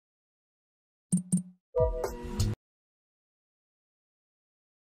Gabriel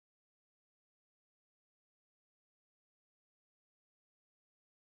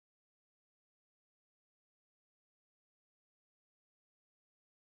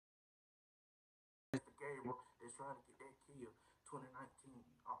is trying to get that kill. 2019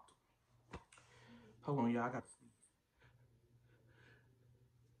 October. Hold on, y'all. I got to sneeze.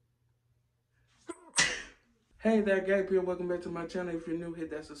 Hey there, gay people. Welcome back to my channel. If you're new,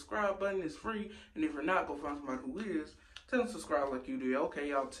 hit that subscribe button. It's free. And if you're not, go find somebody who is. Tell them to subscribe like you do. Okay,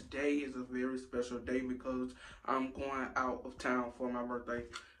 y'all. Today is a very special day because I'm going out of town for my birthday.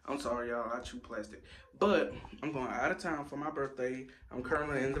 I'm sorry, y'all. I chew plastic. But I'm going out of town for my birthday. I'm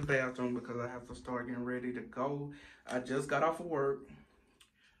currently in the bathroom because I have to start getting ready to go. I just got off of work.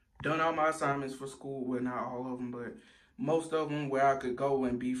 Done all my assignments for school. Well, not all of them, but most of them where I could go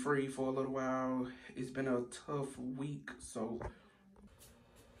and be free for a little while. It's been a tough week, so.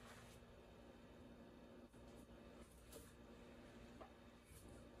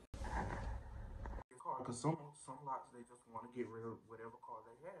 Because some lots, they just want to get rid of whatever car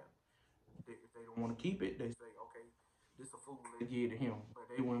they have. If they don't want to keep it, they say, okay, this a food, they give it to him. But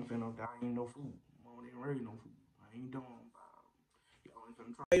they wasn't finna, I ain't no food. Mama didn't raise no food. I ain't doing y'all ain't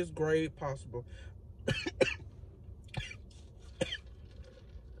finna try. Highest grade possible.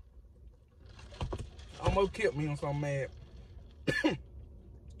 Almost killed me on something mad.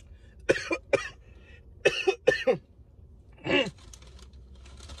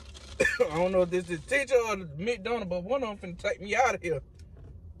 I don't know if this is the teacher or the McDonald, but one of them finna take me out of here.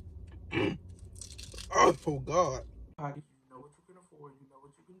 Oh, God. You know what you can afford, you know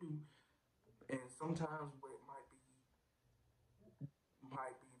what you can do. And sometimes what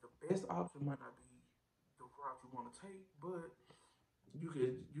might be the best option might not be the route you want to take, but you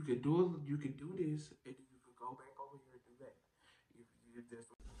could do it, you could do this, and then you could go back over here and do that. If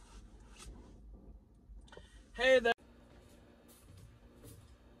that's Hey there.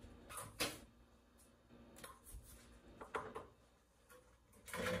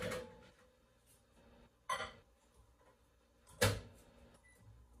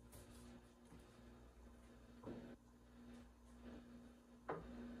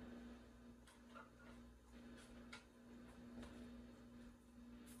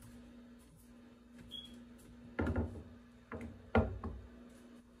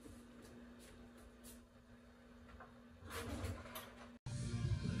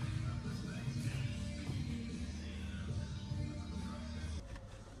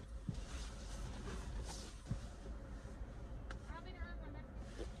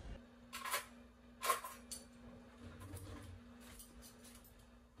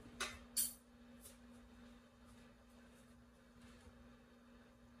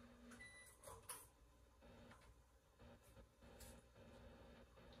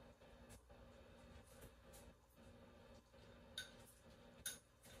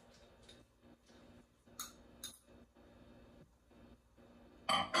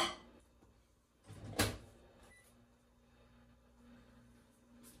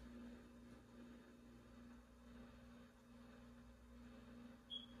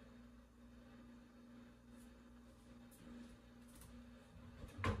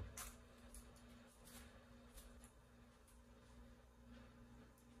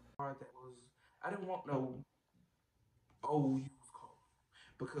 That was, I didn't want no old used car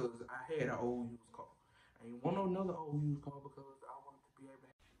because I had an old used car. I didn't want another old used car because I wanted to be able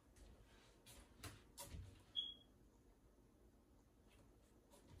to.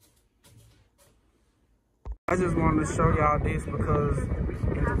 I just wanted to show y'all this because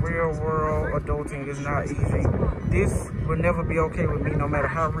in the real world, adulting is not easy. This will never be okay with me no matter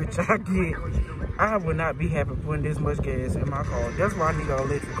how rich I get. I would not be happy putting this much gas in my car. That's why I need an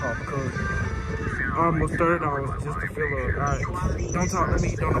electric car because almost $30 just to fill up. Alright, don't talk to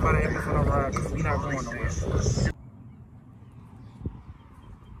me. Don't nobody ask me for no ride because we not going nowhere.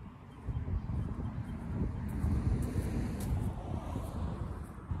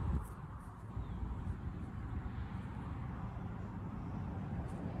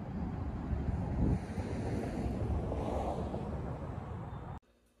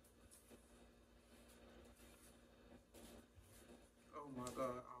 Oh my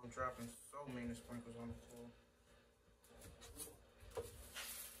God, I'm dropping so many sprinkles on the floor.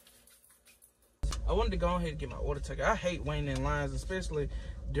 I wanted to go ahead and get my order taken. I hate waiting in lines, especially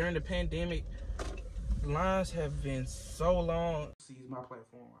during the pandemic. Lines have been so long. Seize my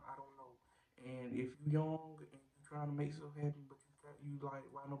platform. I don't know. And if you young and you trying to make stuff happen, but you like,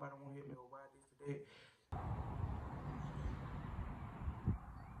 why nobody want to hit me or why this or that.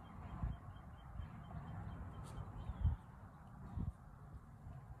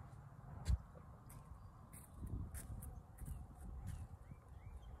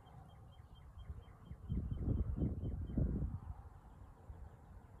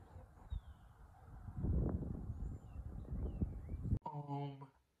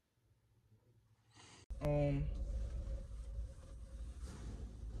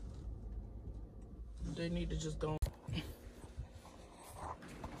 they need to just go.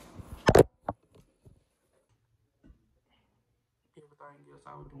 Everything else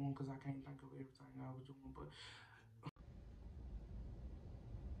I was doing, because I can't think of everything I was doing, but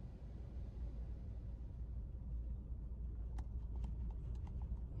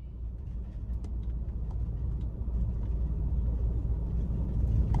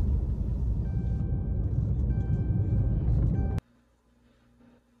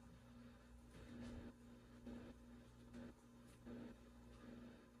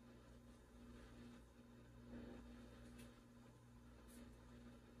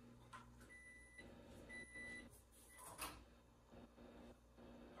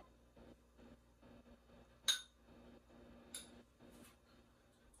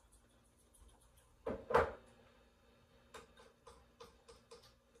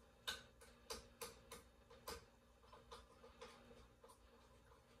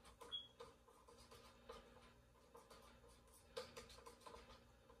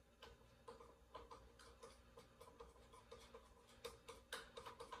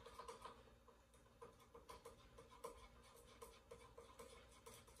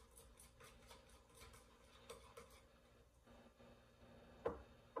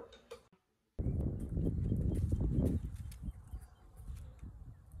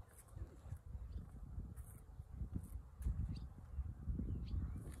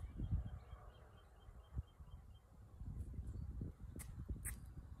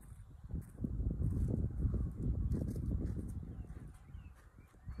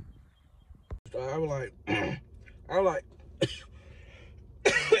I was like, I was like,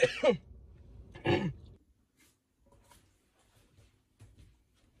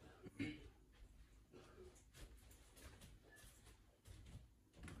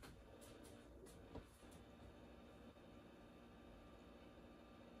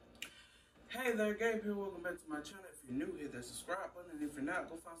 hey there, Gabe here. Welcome back to my channel. If you're new, hit that subscribe button, and if you're not,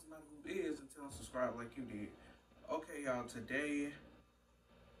 go find somebody who is and tell them subscribe like you did. Okay, y'all. Today,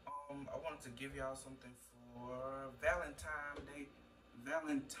 I wanted to give y'all something for Valentine's Day.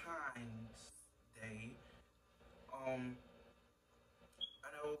 I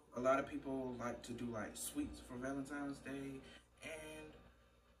know a lot of people like to do like sweets for Valentine's Day, and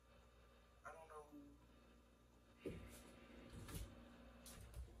I don't know.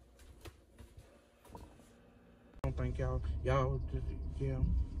 I don't think y'all, yeah,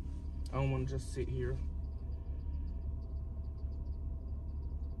 I don't want to just sit here.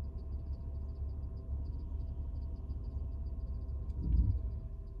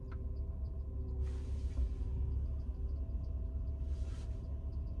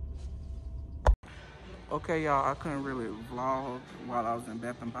 Okay, y'all, I couldn't really vlog while I was in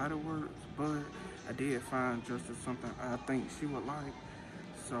Bath and Body Works, but I did find just something I think she would like.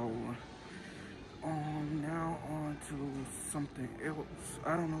 So, now on to something else.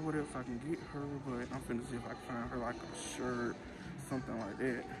 I don't know what else I can get her, but I'm finna see if I can find her like a shirt, something like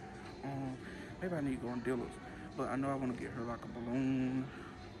that. Maybe I need to go on Dillard's, but I know I want to get her like a balloon,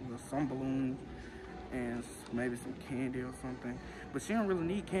 or some balloons, and maybe some candy or something. But she don't really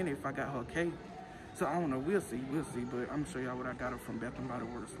need candy if I got her cake. So I don't know, we'll see, but I'm gonna show y'all what I got her from Bath and Body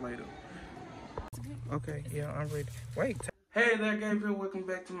Works later. Okay, yeah, I'm ready. Wait. Hey there, Gabriel. Welcome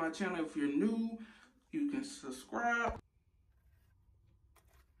back to my channel. If you're new, you can subscribe.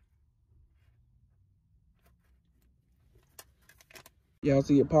 Y'all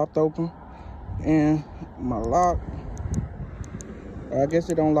see it popped open, and my lock, I guess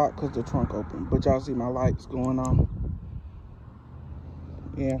it don't lock because the trunk open, but y'all see my lights going on.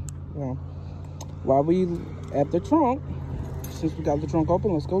 Yeah, well, while we at the trunk, since we got the trunk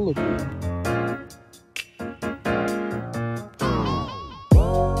open, let's go look at it.